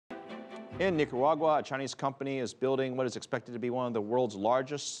In Nicaragua, a Chinese company is building what is expected to be one of the world's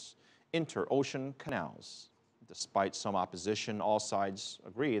largest inter-ocean canals. Despite some opposition, all sides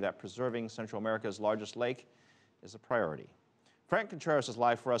agree that preserving Central America's largest lake is a priority. Franc Contreras is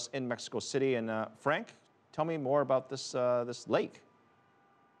live for us in Mexico City. And Frank, tell me more about this lake.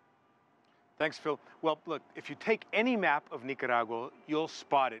 Thanks, Phil. Well, look, if you take any map of Nicaragua, you'll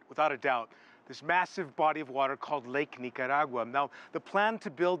spot it, without a doubt. This massive body of water called Lake Nicaragua. Now, the plan to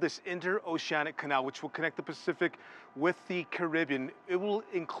build this interoceanic canal, which will connect the Pacific with the Caribbean, it will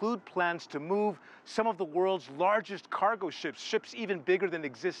include plans to move some of the world's largest cargo ships, ships even bigger than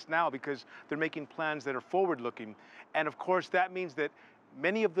exist now because they're making plans that are forward-looking. And of course, that means that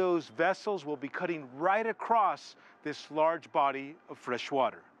many of those vessels will be cutting right across this large body of fresh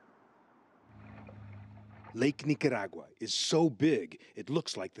water. Lake Nicaragua is so big, it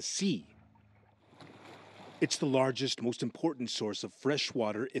looks like the sea. It's the largest, most important source of fresh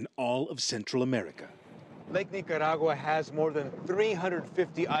water in all of Central America. Lake Nicaragua has more than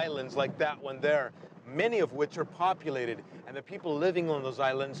 350 islands like that one there, many of which are populated. And the people living on those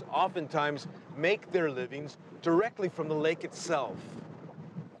islands oftentimes make their livings directly from the lake itself.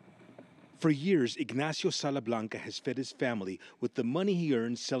 For years, Ignacio Salablanca has fed his family with the money he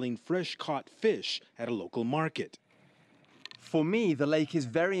earns selling fresh-caught fish at a local market. For me, the lake is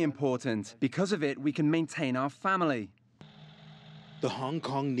very important. Because of it, we can maintain our family. The Hong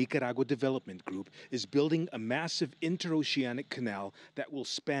Kong-Nicaragua Development Group is building a massive interoceanic canal that will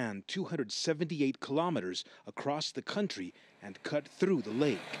span 278 kilometers across the country and cut through the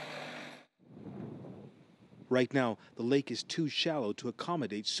lake. Right now, the lake is too shallow to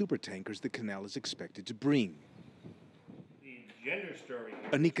accommodate supertankers the canal is expected to bring.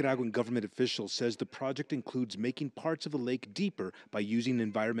 A Nicaraguan government official says the project includes making parts of the lake deeper by using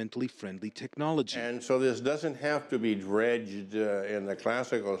environmentally friendly technology. And so this doesn't have to be dredged in the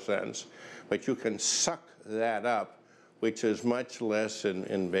classical sense, but you can suck that up, which is much less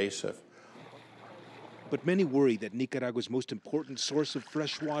invasive. But many worry that Nicaragua's most important source of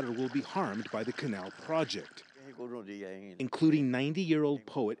fresh water will be harmed by the canal project, including 90-year-old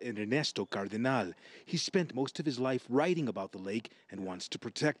poet Ernesto Cardenal. He spent most of his life writing about the lake and wants to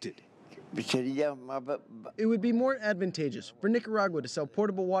protect it. It would be more advantageous for Nicaragua to sell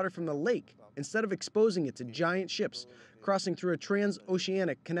portable water from the lake instead of exposing it to giant ships crossing through a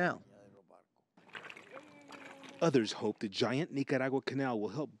transoceanic canal. Others hope the giant Nicaragua Canal will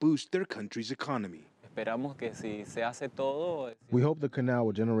help boost their country's economy. We hope the canal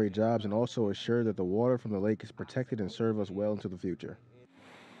will generate jobs and also assure that the water from the lake is protected and serve us well into the future.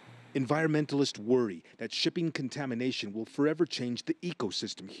 Environmentalists worry that shipping contamination will forever change the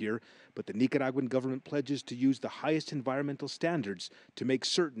ecosystem here, but the Nicaraguan government pledges to use the highest environmental standards to make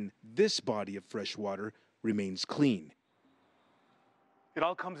certain this body of fresh water remains clean. It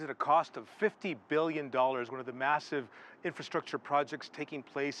all comes at a cost of $50 billion, one of the massive infrastructure projects taking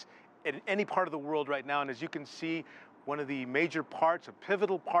place in any part of the world right now. And as you can see, one of the major parts, a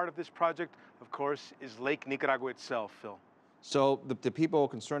pivotal part of this project, of course, is Lake Nicaragua itself, Phil. So the people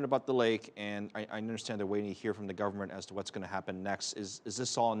concerned about the lake, and I understand they're waiting to hear from the government as to what's going to happen next. Is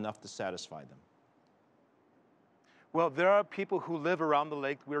this all enough to satisfy them? Well, there are people who live around the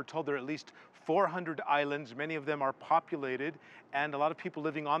lake. We were told there are at least 400 islands. Many of them are populated, and a lot of people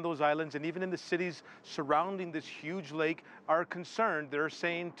living on those islands and even in the cities surrounding this huge lake are concerned. They're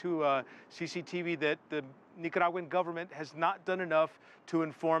saying to CCTV that the Nicaraguan government has not done enough to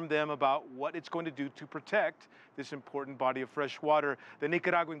inform them about what it's going to do to protect this important body of fresh water. The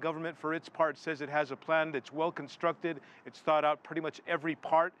Nicaraguan government, for its part, says it has a plan that's well constructed. It's thought out pretty much every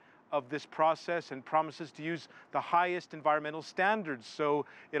part of this process and promises to use the highest environmental standards. So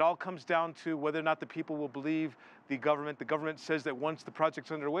it all comes down to whether or not the people will believe the government. The government says that once the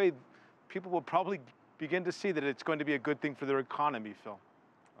project's underway, people will probably begin to see that it's going to be a good thing for their economy, Phil.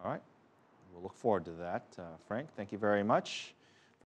 All right. We'll look forward to that. Frank, thank you very much.